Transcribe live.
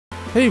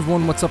Hey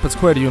everyone, what's up? It's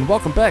Qwertyu and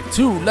welcome back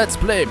to Let's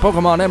Play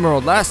Pokemon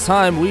Emerald. Last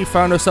time we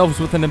found ourselves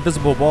with an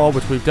invisible ball,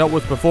 which we've dealt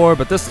with before,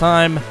 but this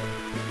time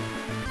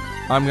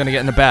I'm gonna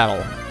get in a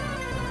battle.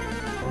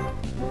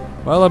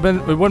 Well,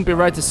 it wouldn't be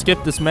right to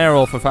skip this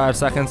Marill for 5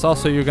 seconds.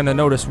 Also, you're gonna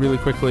notice really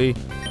quickly,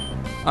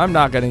 I'm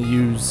not gonna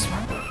use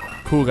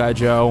Cool Guy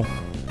Joe,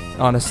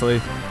 honestly.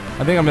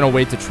 I think I'm gonna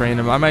wait to train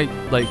him. I might,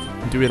 like,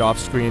 do it off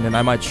screen and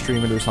I might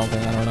stream it or something,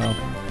 I don't know.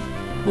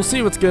 We'll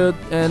see what's good,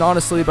 and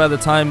honestly, by the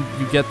time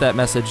you get that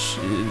message,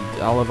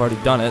 I'll have already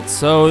done it,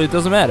 so it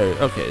doesn't matter.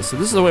 Okay, so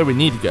this is the way we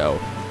need to go,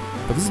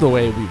 but this is the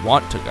way we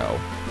want to go,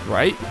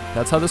 right?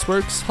 That's how this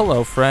works?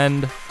 Hello,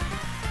 friend.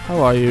 How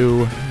are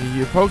you?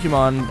 Your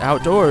Pokemon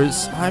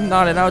outdoors? I'm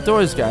not an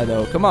outdoors guy,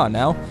 though. Come on,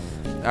 now.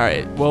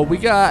 Alright, well, we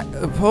got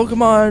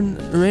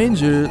Pokemon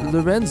Ranger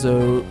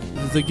Lorenzo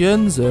the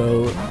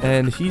Gunzo,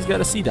 and he's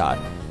got a C-Dot.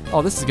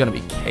 Oh, this is gonna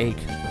be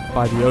cake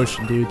by the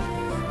ocean, dude.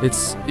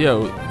 It's,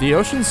 the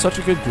Ocean's such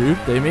a good group.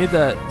 They made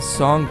that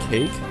song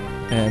Cake,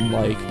 and,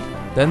 like,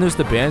 then there's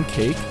the band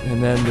Cake,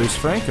 and then there's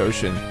Frank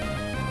Ocean.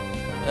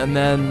 And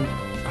then,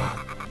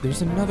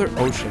 there's another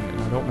Ocean, and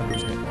I don't remember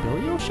his name.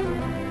 Billy Ocean?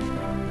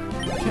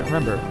 I can't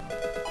remember.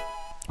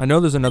 I know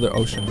there's another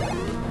Ocean,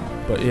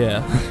 but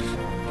yeah.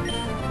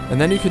 And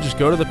then you could just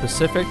go to the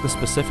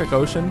Pacific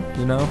Ocean,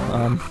 you know?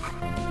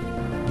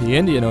 The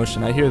Indian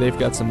Ocean, I hear they've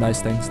got some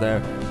nice things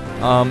there.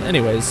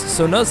 Anyways,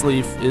 so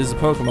Nuzleaf is a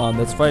Pokemon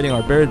that's fighting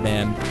our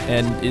Birdman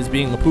and is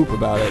being a poop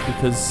about it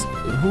because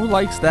who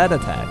likes that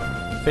attack?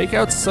 Fake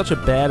Out's such a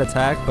bad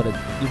attack, but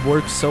it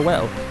works so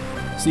well.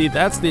 See,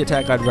 that's the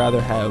attack I'd rather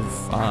have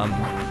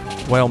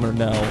Whalmer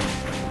know.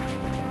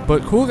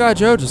 But Cool Guy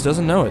Joe just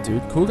doesn't know it,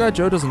 dude. Cool Guy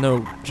Joe doesn't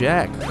know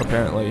Jack,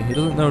 apparently. He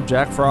doesn't know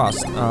Jack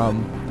Frost.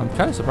 I'm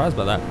kind of surprised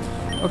by that.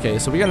 Okay,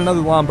 so we got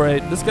another Lombre.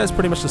 This guy's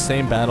pretty much the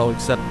same battle,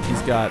 except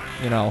he's got,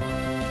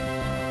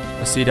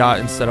 a C-Dot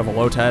instead of a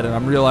Lotad, and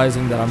I'm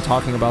realizing that I'm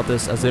talking about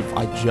this as if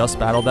I just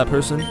battled that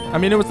person. I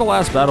mean, it was the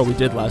last battle we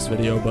did last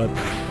video, but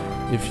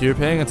if you're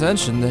paying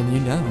attention, then you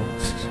know.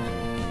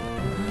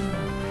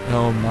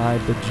 Oh my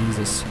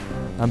bejesus.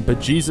 I'm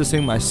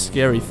bejesusing my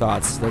scary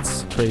thoughts.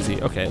 That's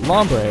crazy. Okay,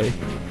 Lombre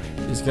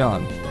is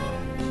gone.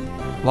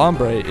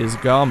 Lombre is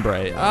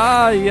gombre.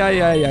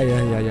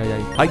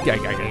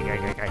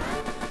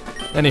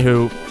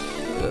 Anywho,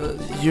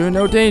 you're in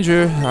no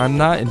danger. I'm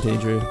not in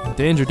danger.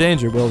 Danger,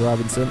 danger, Will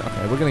Robinson.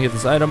 Okay, we're gonna get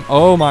this item.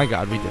 Oh my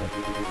god, we did.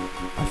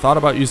 I thought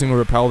about using a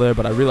repel there,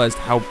 but I realized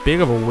how big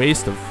of a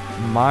waste of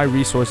my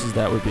resources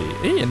that would be.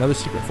 Hey, another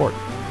secret fort.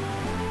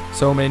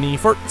 So many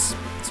forts.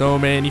 So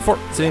many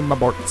forts in my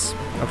forts.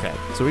 Okay,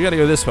 so we gotta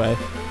go this way.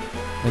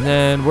 And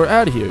then we're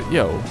out of here.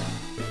 Yo.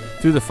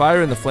 Through the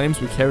fire and the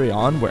flames we carry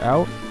on, we're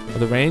out of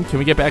the rain. Can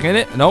we get back in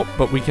it? Nope,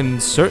 but we can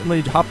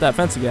certainly hop that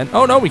fence again.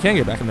 Oh no, we can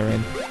get back in the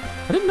rain.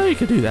 I didn't know you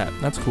could do that.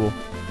 That's cool.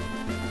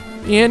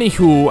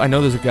 Anywho, I know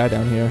there's a guy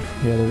down here.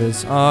 Yeah, there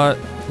is.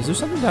 Is there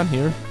something down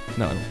here?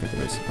 No, I don't think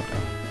there is. Okay.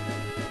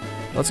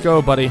 Let's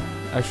go, buddy.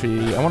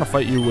 Actually, I want to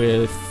fight you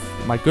with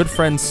my good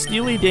friend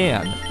Steely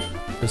Dan.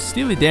 Because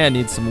Steely Dan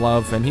needs some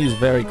love, and he's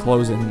very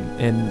closing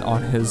in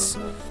on his...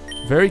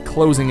 Very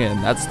closing in.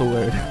 That's the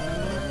word.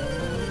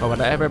 Oh,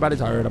 but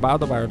everybody's heard about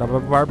the bird.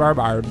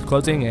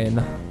 Closing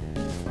in.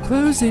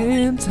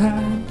 Closing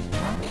time.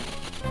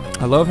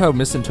 I love how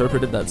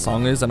misinterpreted that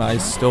song is, and I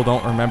still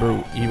don't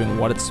remember even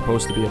what it's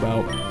supposed to be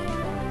about.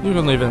 You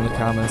can leave it in the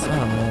comments. I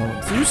don't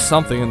know. Do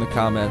something in the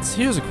comments.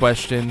 Here's a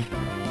question.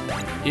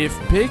 If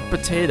baked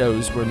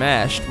potatoes were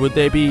mashed, would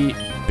they be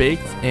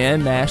baked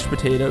and mashed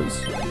potatoes?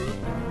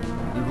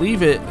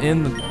 Leave it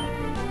in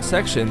the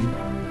section.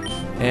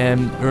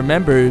 And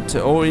remember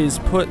to always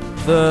put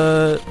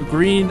the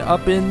green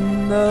up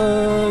in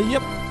the...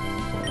 Yep.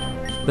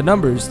 The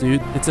numbers,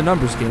 dude. It's a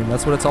numbers game.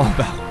 That's what it's all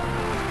about.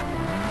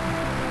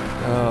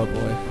 Oh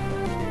boy.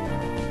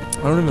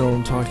 I don't even know what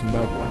I'm talking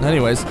about.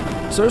 Anyways,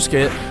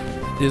 Surskit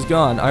is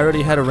gone. I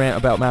already had a rant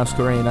about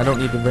Masquerain. I don't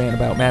need to rant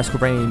about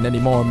Masquerain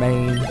anymore,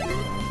 man.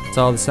 It's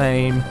all the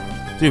same.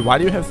 Dude, why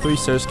do you have 3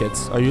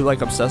 Surskits? Are you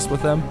like obsessed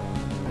with them?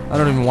 I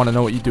don't even want to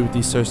know what you do with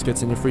these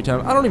Surskits in your free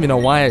time. I don't even know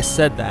why I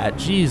said that.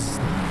 Jeez.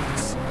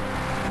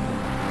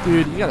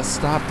 Dude, you gotta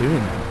stop doing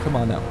that. Come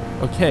on now.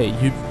 Okay,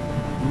 you've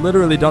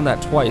literally done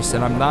that twice,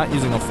 and I'm not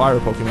using a fire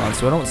Pokemon,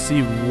 so I don't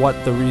see what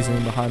the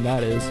reasoning behind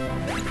that is.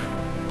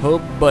 Oh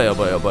boy, oh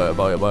boy, oh boy, oh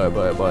boy, oh boy, oh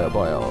boy, oh boy, oh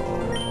boy,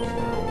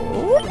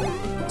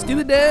 oh.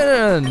 Steely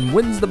Dan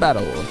wins the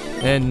battle,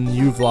 and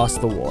you've lost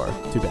the war.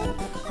 Too bad.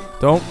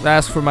 Don't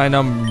ask for my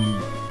number.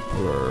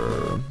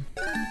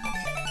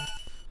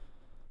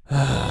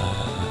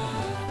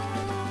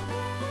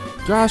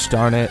 Gosh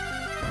darn it.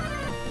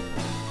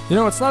 You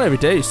know, it's not every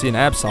day you see an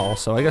Absol,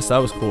 so I guess that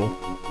was cool.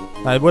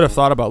 I would have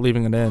thought about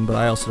leaving it in, but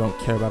I also don't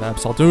care about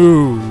Absol.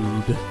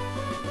 Dude!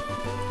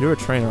 You're a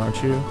trainer,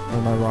 aren't you? Or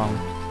am I wrong?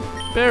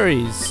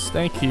 Berries!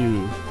 Thank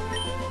you.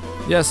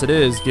 Yes, it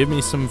is. Give me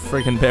some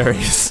friggin'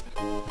 berries.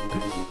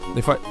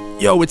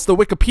 Yo, it's the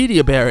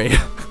Wikipedia berry!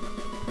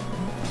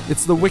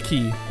 It's the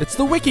wiki. It's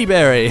the wiki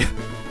berry!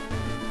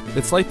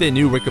 It's like they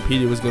knew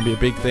Wikipedia was going to be a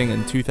big thing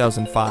in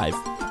 2005.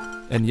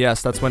 And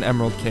yes, that's when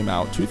Emerald came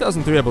out.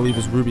 2003, I believe,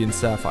 was Ruby and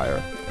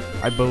Sapphire.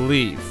 I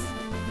believe.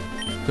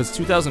 Because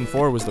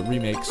 2004 was the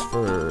remakes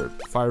for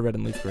Fire Red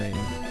and Leaf Green.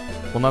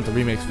 Well, not the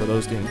remakes for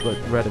those games, but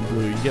Red and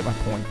Blue. You get my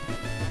point.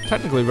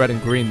 Technically Red and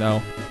Green,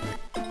 though.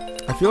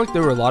 I feel like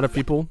there were a lot of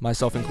people,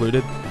 myself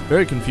included,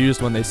 very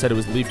confused when they said it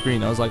was Leaf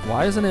Green. I was like,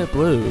 why isn't it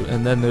blue?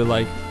 And then they're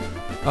like,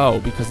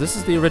 oh, because this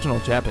is the original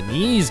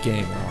Japanese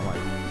game. And I'm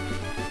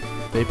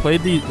like,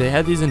 they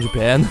had these in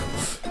Japan.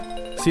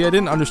 See, I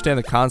didn't understand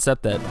the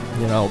concept that,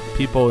 you know,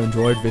 people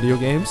enjoyed video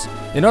games.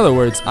 In other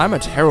words, I'm a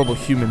terrible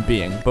human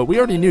being, but we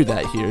already knew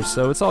that here,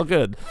 so it's all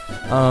good.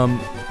 Dude,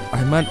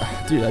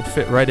 I'd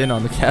fit right in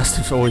on the cast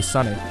of Always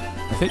Sunny.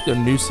 I think the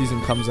new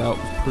season comes out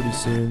pretty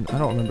soon. I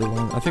don't remember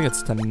when. I think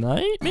it's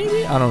tonight,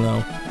 maybe? I don't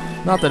know.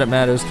 Not that it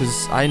matters,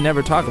 because I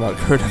never talk about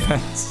current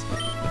events.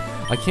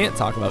 I can't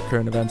talk about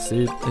current events,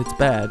 dude. It's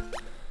bad.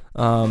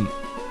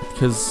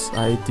 Because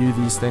I do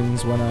these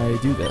things when I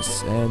do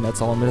this, and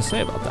that's all I'm going to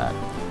say about that.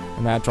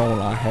 And that's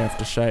all I have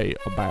to say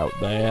about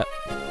that.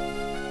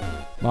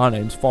 My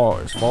name's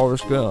Forrest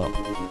Gump.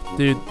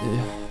 Dude,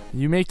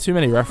 you make too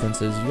many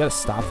references. You gotta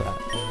stop that.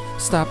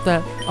 Stop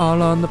that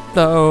all on the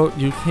floor.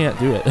 You can't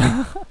do it.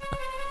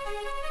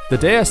 The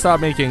day I stop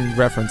making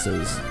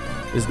references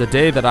is the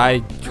day that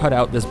I cut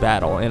out this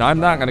battle. And I'm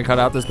not gonna cut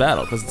out this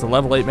battle because it's a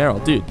level 8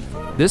 Meryl. Dude,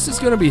 this is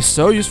gonna be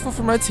so useful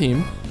for my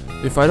team.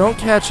 If I don't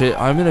catch it,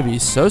 I'm gonna be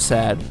so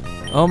sad.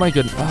 Oh my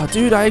goodness. Oh,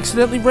 dude, I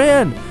accidentally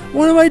ran.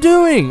 What am I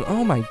doing?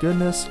 Oh my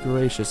goodness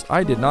gracious.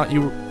 I did not.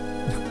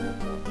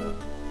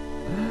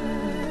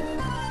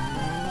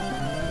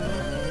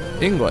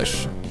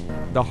 English.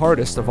 The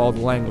hardest of all the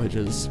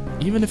languages.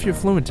 Even if you're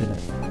fluent in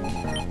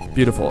it.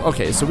 Beautiful.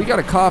 Okay, so we got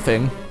a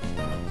coughing.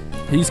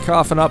 He's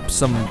coughing up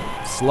some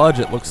sludge,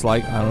 it looks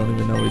like. I don't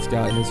even know what he's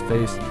got in his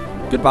face.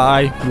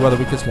 Goodbye, you are the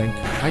weakest link.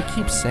 I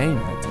keep saying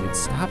that, dude.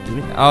 Stop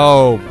doing that.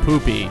 Oh,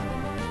 poopy.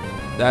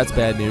 That's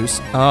bad news.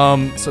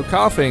 So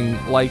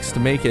Coughing likes to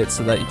make it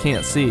so that you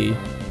can't see.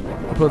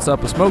 He puts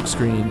up a smoke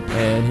screen,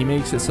 and he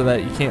makes it so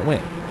that you can't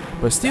win.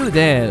 But Steely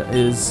Dan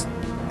is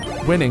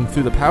winning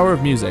through the power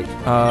of music.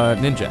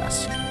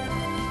 Ninjask.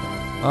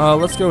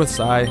 Let's go with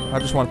Psy. I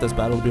just want this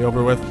battle to be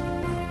over with.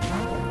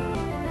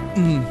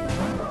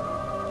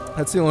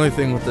 That's the only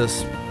thing with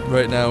this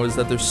right now is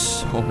that there's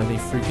so many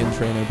freaking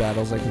trainer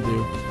battles I can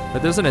do.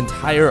 But there's an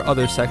entire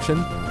other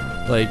section.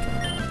 Like,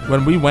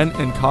 when we went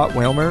and caught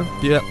Whalmer,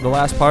 the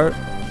last part,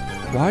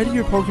 why do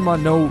your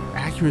Pokemon know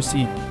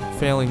accuracy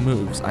failing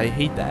moves? I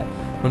hate that.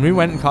 When we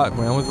went and caught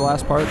Whalmer the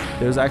last part,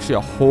 there's actually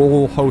a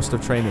whole host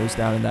of trainers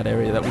down in that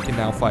area that we can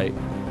now fight.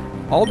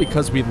 All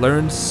because we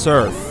learned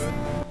Surf.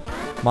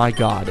 My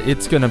god,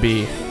 it's gonna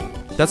be...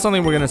 That's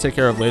something we're gonna take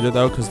care of later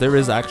though, because there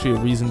is actually a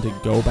reason to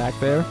go back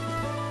there.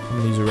 I'm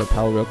gonna use a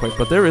repel real quick,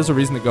 but there is a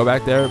reason to go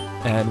back there,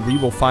 and we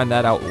will find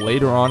that out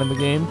later on in the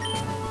game.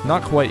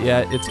 Not quite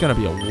yet. It's going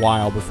to be a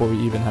while before we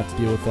even have to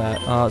deal with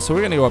that. So we're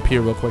going to go up here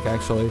real quick,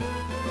 actually.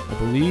 I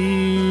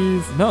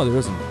believe... No, there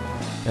isn't.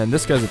 And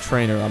this guy's a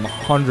trainer. I'm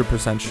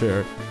 100%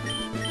 sure.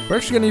 We're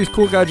actually going to use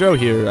Cool Guy Joe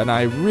here, and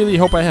I really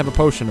hope I have a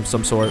potion of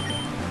some sort.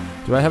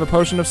 Do I have a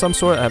potion of some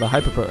sort? I have a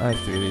hyper potion. I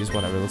have 3 of these.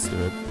 Whatever. Let's do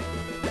it.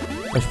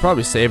 I should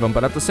probably save them,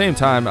 but at the same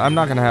time, I'm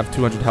not going to have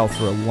 200 health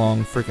for a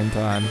long freaking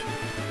time.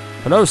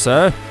 Hello,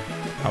 sir.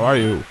 How are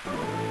you?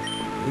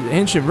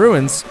 Ancient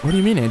Ruins? What do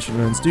you mean Ancient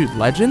Ruins? Dude,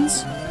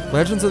 Legends?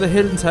 Legends of the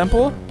Hidden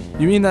Temple?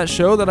 You mean that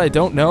show that I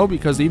don't know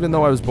because even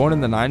though I was born in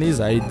the 90s,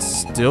 I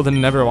still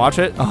didn't never watch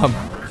it?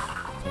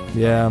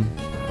 Yeah.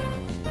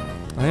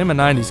 I am a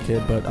 90s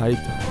kid, but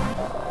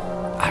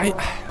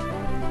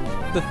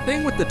the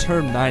thing with the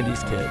term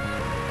 90s kid,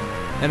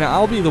 and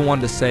I'll be the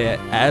one to say it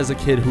as a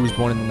kid who was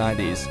born in the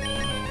 90s,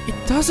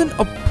 it doesn't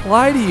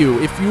apply to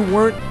you if you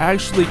weren't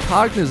actually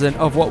cognizant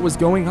of what was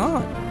going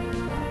on.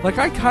 Like,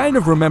 I kind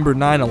of remember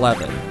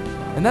 9/11,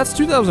 and that's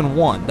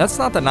 2001. That's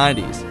not the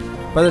 90s.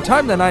 By the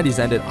time the 90s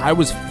ended, I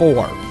was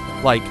 4.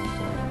 Like,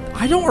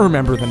 I don't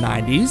remember the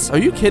 90s. Are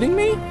you kidding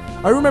me?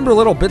 I remember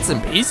little bits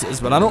and pieces,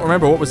 but I don't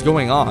remember what was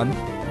going on.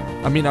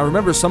 I mean, I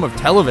remember some of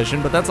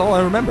television, but that's all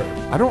I remember.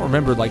 I don't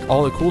remember, like,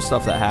 all the cool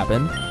stuff that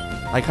happened.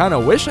 I kind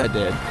of wish I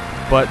did,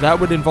 but that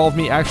would involve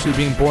me actually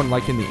being born,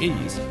 like, in the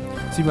 80s.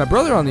 See, my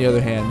brother, on the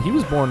other hand, he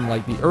was born in,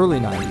 like, the early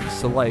 90s,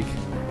 so, like,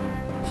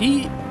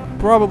 he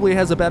probably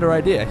has a better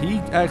idea. He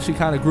actually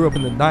kind of grew up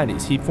in the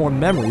 90s. He formed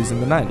memories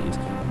in the 90s.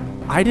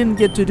 I didn't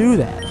get to do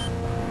that.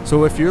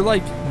 So if you're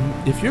like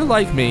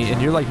me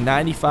and you're like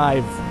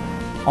 95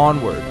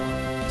 onward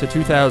to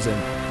 2000,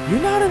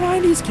 you're not a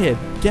 90s kid.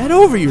 Get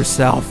over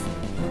yourself.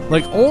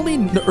 Like, only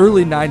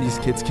early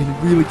 90s kids can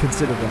really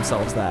consider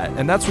themselves that.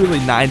 And that's really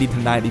 90 to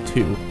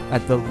 92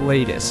 at the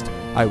latest,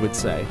 I would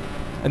say.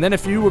 And then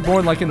if you were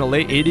born like in the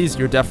late 80s,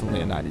 you're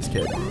definitely a 90s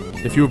kid.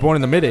 If you were born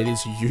in the mid 80s,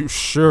 you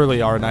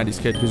surely are a 90s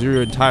kid because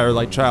your entire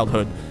like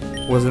childhood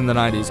was in the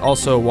 90s.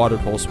 Also, Water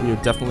Pulse, we are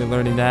definitely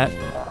learning that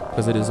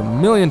because it is a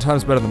million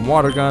times better than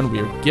Water Gun. We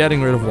are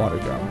getting rid of Water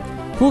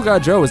Gun. Cool Guy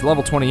Joe is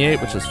level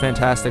 28, which is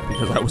fantastic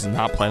because I was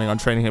not planning on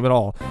training him at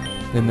all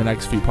in the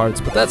next few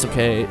parts, but that's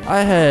okay.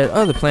 I had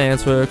other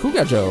plans for Cool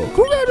Guy Joe.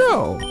 Cool Guy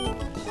Joe!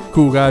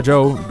 Cool Guy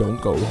Joe,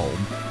 don't go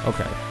home.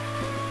 Okay.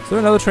 Is there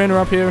another trainer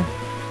up here?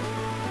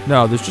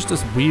 No, there's just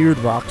this weird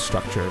rock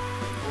structure.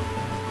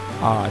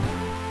 Odd.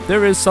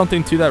 There is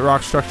something to that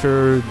rock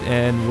structure,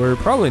 and we're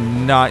probably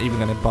not even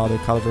going to bother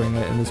covering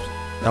it in this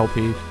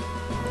LP.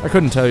 I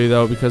couldn't tell you,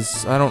 though,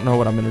 because I don't know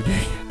what I'm going to do.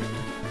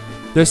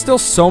 There's still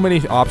so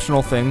many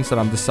optional things that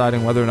I'm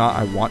deciding whether or not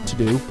I want to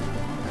do.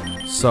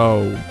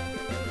 So,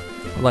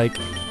 like,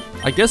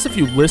 I guess if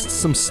you list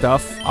some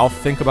stuff, I'll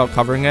think about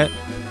covering it.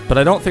 But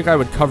I don't think I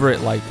would cover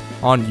it, like,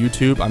 on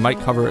YouTube. I might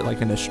cover it,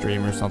 like, in a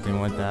stream or something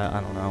like that.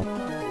 I don't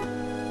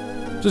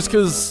know. Just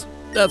because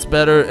that's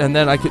better, and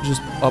then I could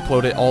just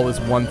upload it all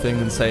as one thing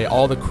and say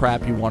all the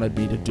crap you wanted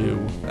me to do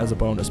as a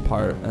bonus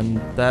part.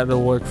 And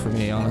that'll work for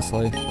me,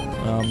 honestly.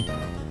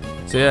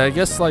 So yeah, I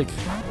guess, like,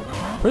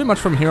 pretty much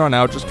from here on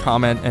out, just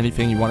comment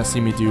anything you want to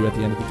see me do at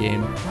the end of the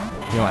game.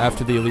 You know,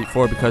 after the Elite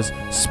Four, because,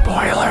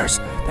 spoilers,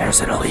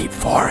 there's an Elite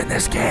Four in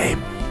this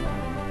game.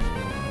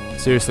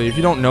 Seriously, if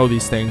you don't know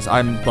these things,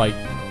 I'm, like,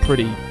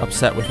 pretty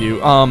upset with you.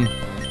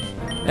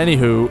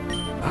 Anywho,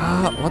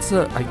 what's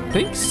the... I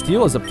think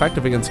Steel is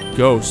effective against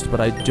Ghost, but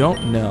I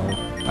don't know.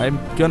 I'm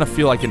gonna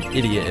feel like an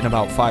idiot in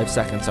about 5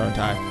 seconds, aren't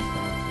I?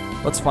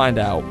 Let's find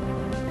out.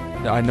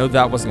 I know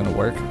that wasn't gonna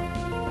work.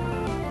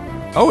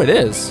 Oh, it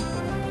is.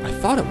 I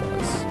thought it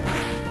was.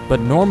 But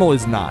normal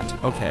is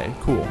not. Okay,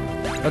 cool.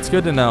 That's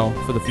good to know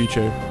for the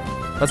future.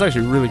 That's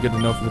actually really good to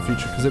know for the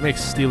future, because it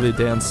makes Steely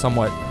Dan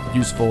somewhat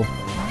useful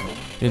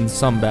in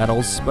some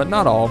battles, but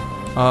not all.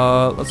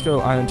 Let's go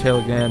Iron Tail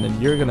again, and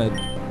you're gonna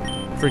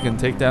freaking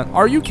take down...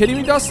 Are you kidding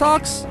me,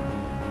 Dustox?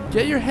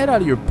 Get your head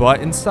out of your butt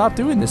and stop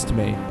doing this to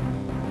me.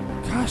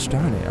 Gosh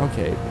darn it.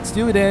 Okay.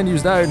 Steely Dan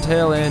used Iron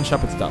Tail, and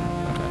Shuppet's done.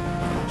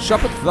 Okay.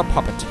 Shuppet the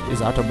Puppet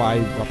is out of my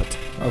puppet.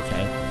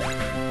 Okay.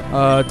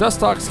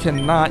 Dustox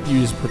cannot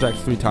use Protect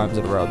 3 times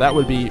in a row. That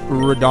would be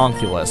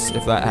redonkulous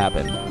if that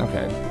happened.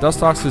 Okay.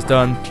 Dustox is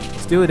done.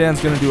 Steely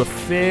Dan's gonna do a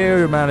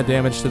fair amount of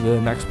damage to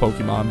the next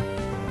Pokemon.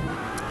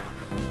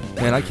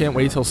 Man, I can't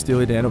wait till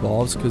Steely Dan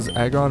evolves, because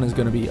Aggron is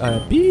going to be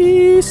a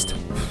beast.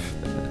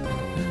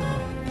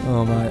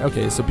 Oh my.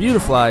 Okay, so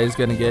Beautifly is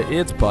going to get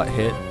its butt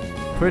hit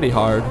pretty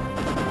hard.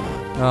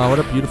 Oh, what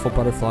a beautiful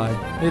butterfly.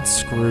 It's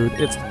screwed.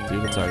 Dude,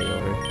 it's already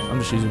over. I'm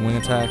just using Wing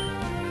Attack,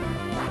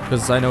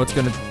 because I know it's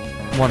going to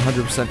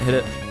 100% hit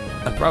it.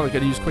 I probably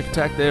could have used Quick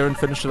Attack there and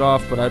finish it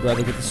off, but I'd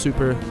rather get the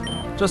Super,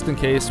 just in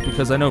case,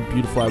 because I know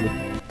Beautifly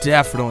would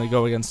definitely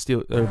go against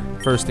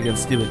first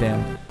against Steely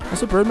Dan.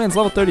 Also, Birdman's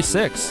level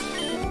 36.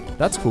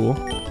 That's cool.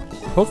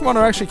 Pokemon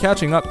are actually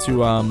catching up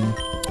to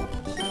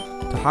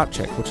Hot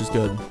Chick, which is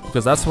good,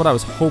 because that's what I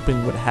was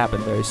hoping would happen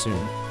very soon.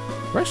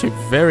 We're actually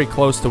very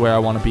close to where I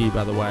want to be,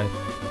 by the way.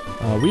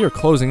 We are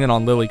closing in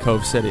on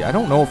Lilycove City. I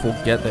don't know if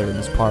we'll get there in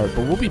this part,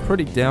 but we'll be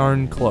pretty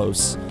darn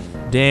close.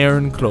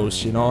 Darn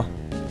close, you know?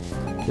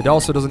 It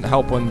also doesn't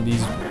help when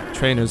these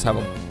trainers have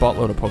a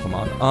buttload of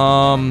Pokemon.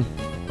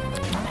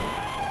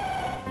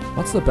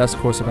 What's the best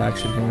course of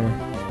action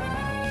here?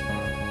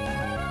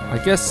 I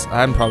guess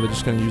I'm probably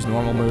just going to use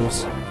normal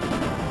moves.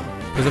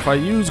 Because if I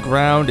use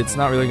ground, it's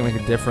not really going to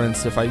make a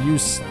difference. If I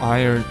use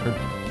Iron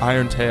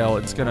Tail,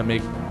 it's going to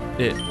make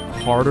it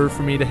harder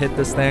for me to hit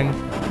this thing.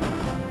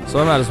 So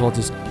I might as well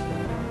just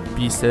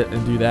beast it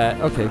and do that.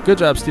 Okay, good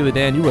job, Steely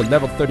Dan. You were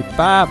level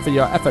 35 for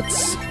your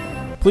efforts.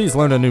 Please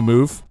learn a new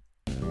move.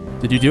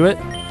 Did you do it?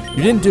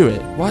 You didn't do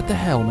it. What the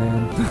hell,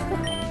 man?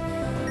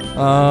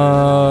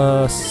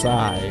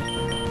 Sigh.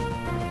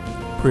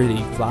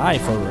 Pretty fly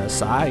for a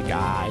Psy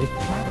guy.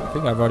 I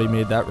think I've already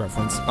made that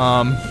reference.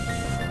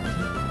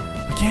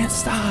 I can't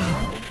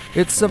stop.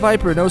 It's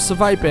Seviper, no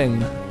Seviping.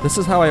 This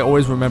is how I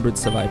always remembered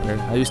Seviper.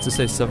 I used to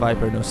say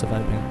Seviper, no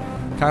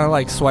Seviping. Kind of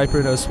like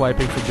Swiper, no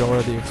swiping for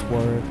Dora the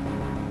Explorer.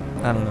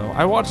 I don't know.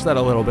 I watched that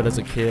a little bit as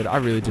a kid. I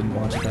really didn't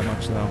watch it that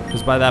much, though.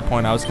 Because by that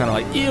point, I was kind of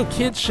like, ew,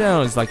 kid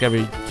shows, like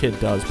every kid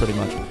does, pretty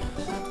much.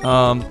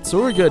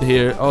 So we're good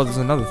here. Oh, there's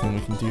another thing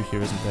we can do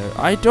here, isn't there?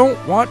 I don't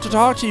want to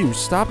talk to you.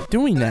 Stop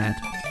doing that.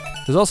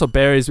 There's also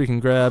berries we can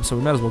grab, so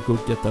we might as well go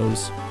get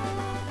those.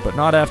 But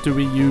not after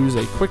we use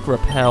a quick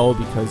repel,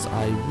 because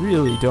I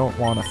really don't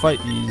want to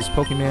fight these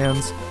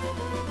Pokemons.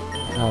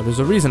 There's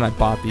a reason I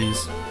bought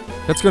these.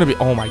 That's gonna be,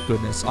 oh my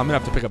goodness, I'm gonna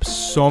have to pick up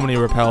so many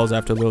repels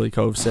after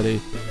Lilycove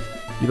City.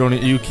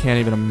 You can't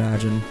even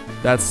imagine.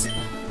 That's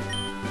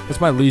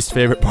my least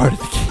favorite part of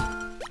the game.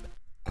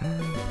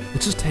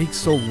 It just takes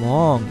so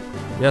long.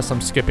 Yes, I'm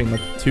skipping the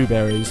 2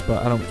 berries,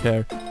 but I don't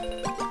care.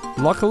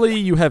 Luckily,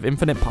 you have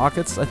infinite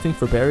pockets, I think,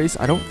 for berries.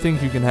 I don't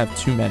think you can have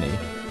too many.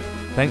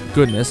 Thank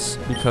goodness,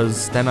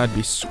 because then I'd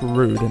be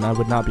screwed and I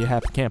would not be a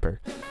happy camper.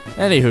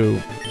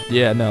 Anywho,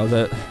 yeah, no,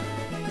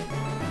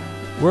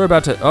 we're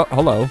about to, oh,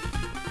 hello.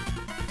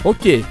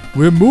 Okay,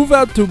 we'll move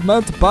out to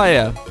Mount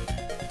Baia.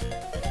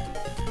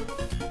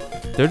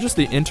 They're just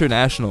the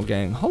international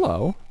gang.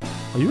 Hello.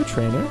 Are you a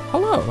trainer?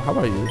 Hello, how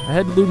are you?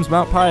 Ahead looms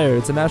Mount Pyre.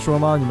 It's a natural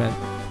monument.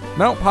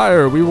 Mount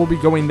Pyre, we will be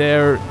going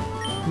there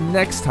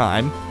next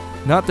time.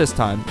 Not this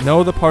time.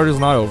 No, the part is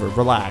not over.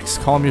 Relax.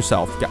 Calm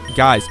yourself.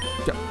 Guys,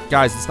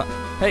 it's not...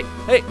 Hey,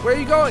 where are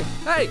you going?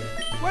 Hey!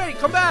 Wait,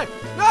 come back!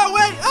 No,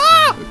 wait!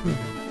 Ah!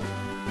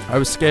 I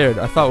was scared.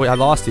 I thought I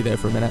lost you there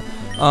for a minute.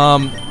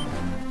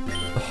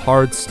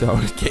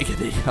 Hardstone,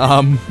 giggity.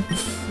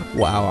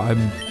 Wow,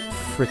 I'm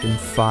freaking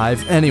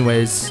 5.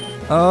 Anyways,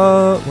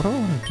 what do I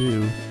want to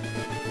do?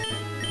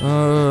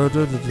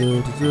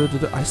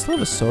 I still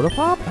have a soda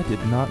pop? I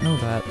did not know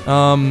that.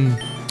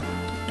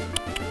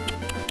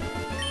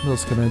 What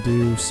else can I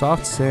do?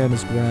 Soft sand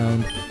is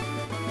ground.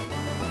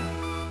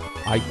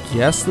 I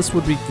guess this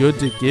would be good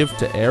to give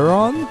to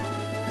Aeron?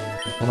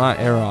 Well, not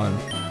Aeron.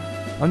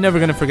 I'm never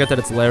gonna forget that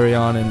it's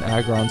Larion and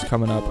Aggron's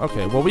coming up.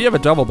 Okay, well, we have a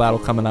double battle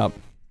coming up.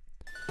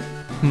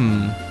 I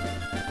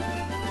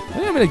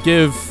think I'm gonna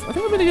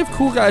give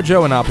Cool Guy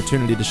Joe an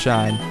opportunity to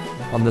shine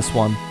on this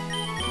one.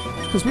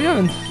 Because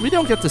we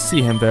don't get to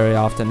see him very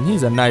often.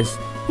 He's a nice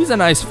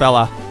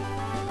fella.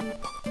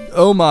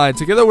 Oh my,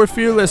 together we're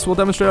fearless. We'll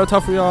demonstrate how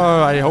tough we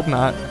are. I hope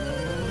not.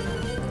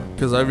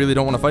 Because I really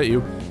don't want to fight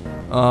you.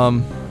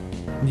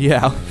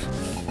 Yeah.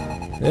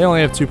 They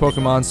only have 2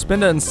 Pokemon,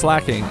 Spinda and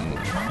Slacking.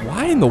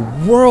 Why in the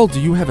world do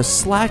you have a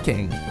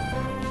Slacking?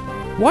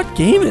 What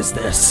game is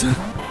this?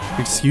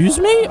 Excuse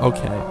me?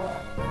 Okay.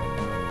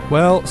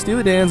 Well,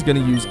 Steely Dan's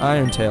gonna use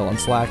Iron Tail on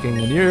Slacking,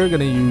 and you're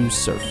gonna use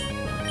Surf.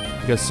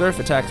 Because Surf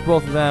attacks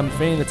both of them,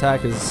 Feign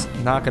Attack is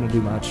not gonna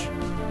do much.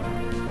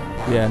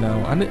 Yeah,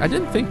 no, I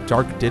didn't think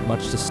Dark did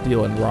much to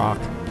Steel and Rock.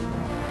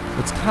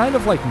 It's kind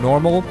of like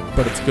normal,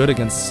 but it's good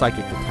against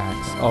Psychic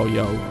attacks. Oh,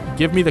 yo,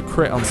 give me the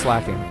crit on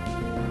Slacking.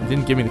 You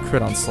didn't give me the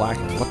crit on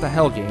Slacking. What the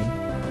hell, game?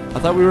 I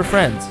thought we were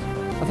friends.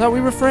 I thought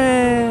we were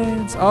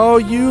friends. Oh,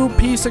 you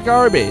piece of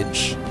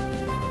garbage.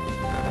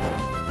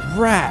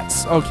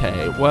 Rats.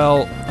 Okay,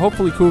 well,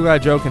 hopefully Cool Guy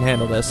Joe can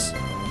handle this.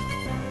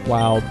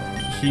 While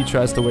he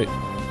tries to wait.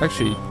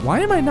 Actually, why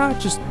am I not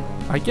just...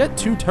 I get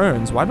 2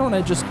 turns. Why don't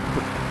I just...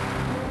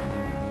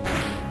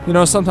 You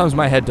know, sometimes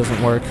my head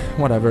doesn't work.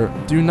 Whatever.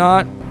 Do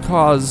not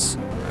cause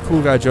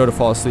Cool Guy Joe to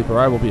fall asleep, or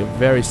I will be a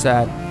very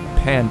sad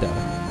panda.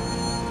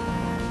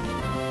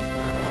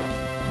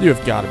 You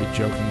have got to be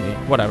joking me.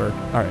 Whatever.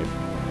 Alright.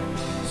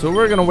 So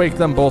we're going to wake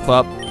them both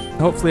up.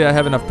 Hopefully I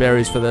have enough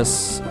berries for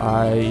this.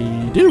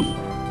 I do.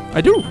 I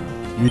do.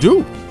 You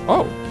do?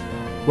 Oh.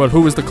 Well,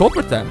 who was the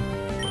culprit then?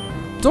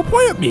 Don't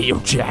point at me,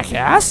 you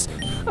jackass!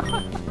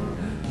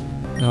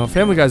 No,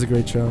 Family Guy's a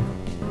great show.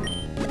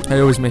 I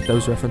always make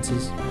those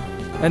references.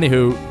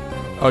 Anywho,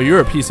 oh, you're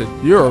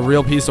a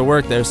real piece of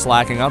work there,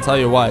 Slacking. I'll tell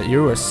you what,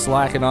 you were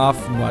slacking off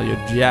while you're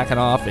jacking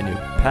off, and you're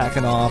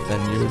packing off,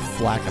 and you're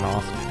flacking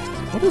off.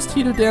 What does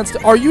Teeter Dance do?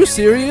 Are you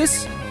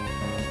serious?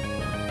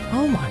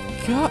 Oh my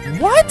god,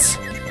 what?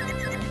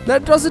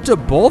 That does it to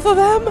both of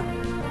them?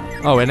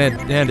 Oh, and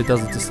it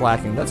does it to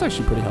Slacking. That's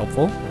actually pretty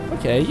helpful.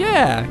 Okay,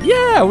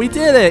 yeah, we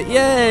did it,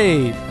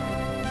 yay!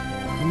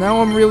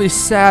 Now I'm really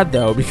sad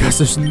though, because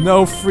there's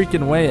no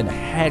freaking way in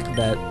heck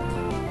that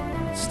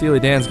Steely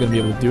Dan's gonna be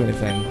able to do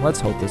anything. Let's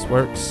hope this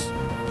works.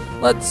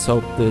 Let's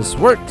hope this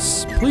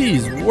works.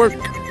 Please work.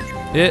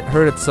 It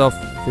hurt itself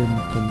in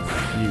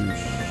confusion.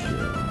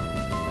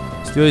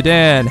 Steely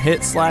Dan,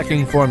 hit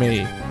Slacking for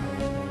me.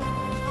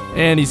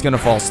 And he's gonna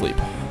fall asleep.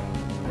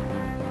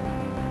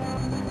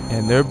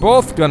 And they're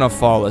both gonna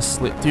fall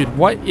asleep. Dude,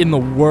 what in the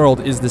world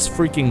is this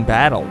freaking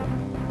battle?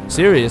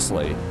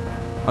 Seriously.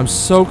 I'm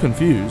so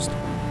confused.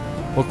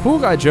 Well, Cool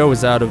Guy Joe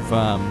is out of,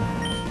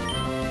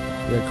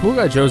 yeah, Cool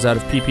Guy Joe's out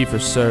of PP for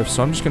Surf,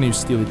 so I'm just gonna use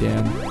Steely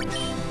Dan.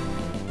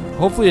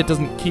 Hopefully it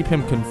doesn't keep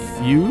him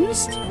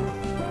confused.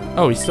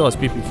 Oh, he still has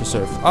PP for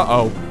Surf.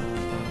 Uh-oh.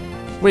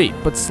 Wait,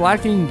 but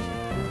Slacking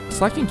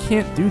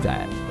can't do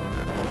that.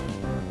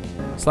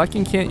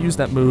 Slacking can't use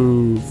that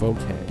move.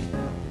 Okay.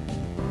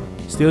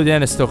 Steely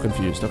Dan is still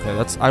confused.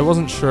 Okay, I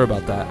wasn't sure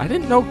about that. I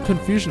didn't know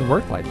confusion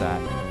worked like that.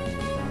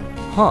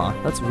 Huh,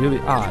 that's really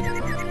odd.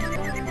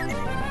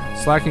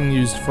 Slacking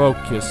used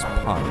Focus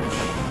Punch.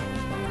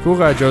 Cool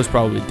Guy Joe's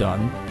probably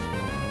done.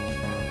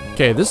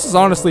 Okay, this is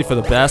honestly for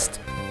the best.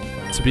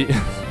 To be...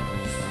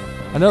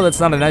 I know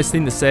that's not a nice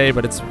thing to say,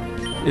 but it's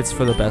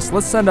for the best.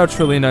 Let's send out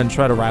Trilina and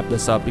try to wrap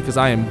this up, because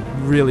I am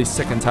really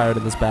sick and tired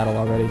of this battle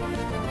already.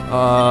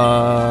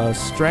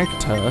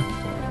 Strengta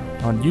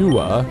on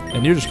Yua,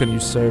 and you're just gonna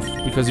use Surf,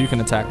 because you can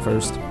attack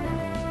first.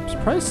 I'm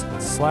surprised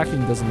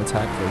Slacking doesn't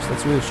attack first.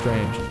 That's really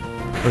strange.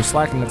 Or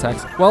Slacking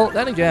attacks. Well,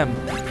 then again,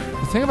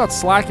 the thing about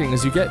Slacking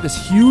is you get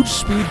this huge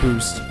speed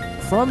boost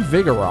from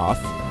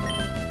Vigoroth,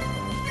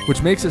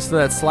 which makes it so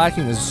that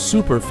Slacking is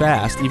super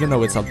fast, even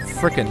though it's a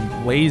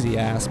frickin'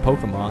 lazy-ass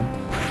Pokemon.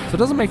 So it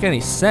doesn't make any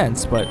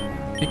sense, but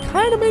it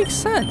kind of makes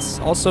sense.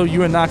 Also,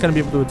 you are not going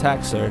to be able to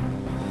attack, sir,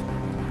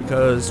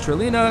 because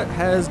Trilina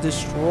has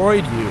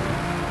destroyed you.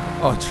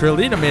 Oh,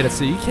 Trilina made it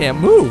so you can't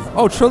move.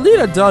 Oh,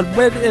 Trilina done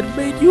when it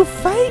made you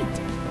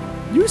faint.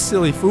 You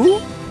silly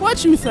fool.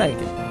 What you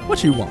thinking?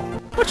 What you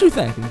want? What you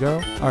thinking,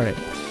 girl? All right.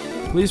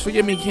 Please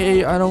forgive me,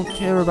 Kate. I don't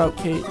care about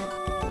Kate.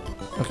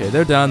 Okay,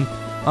 they're done.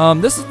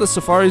 This is the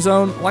Safari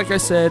Zone. Like I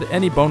said,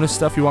 any bonus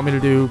stuff you want me to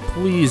do,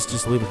 please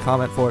just leave a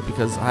comment for it,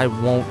 because I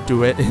won't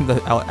do it in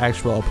the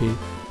actual LP.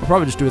 I'll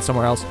probably just do it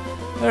somewhere else.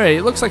 Alright,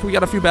 it looks like we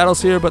got a few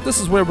battles here, but this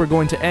is where we're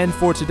going to end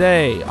for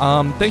today.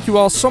 Thank you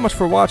all so much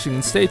for watching,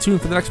 and stay tuned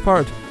for the next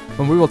part,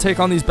 when we will take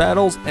on these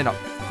battles and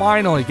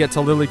finally get to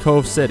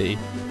Lilycove City.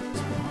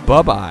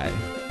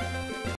 Bye-bye.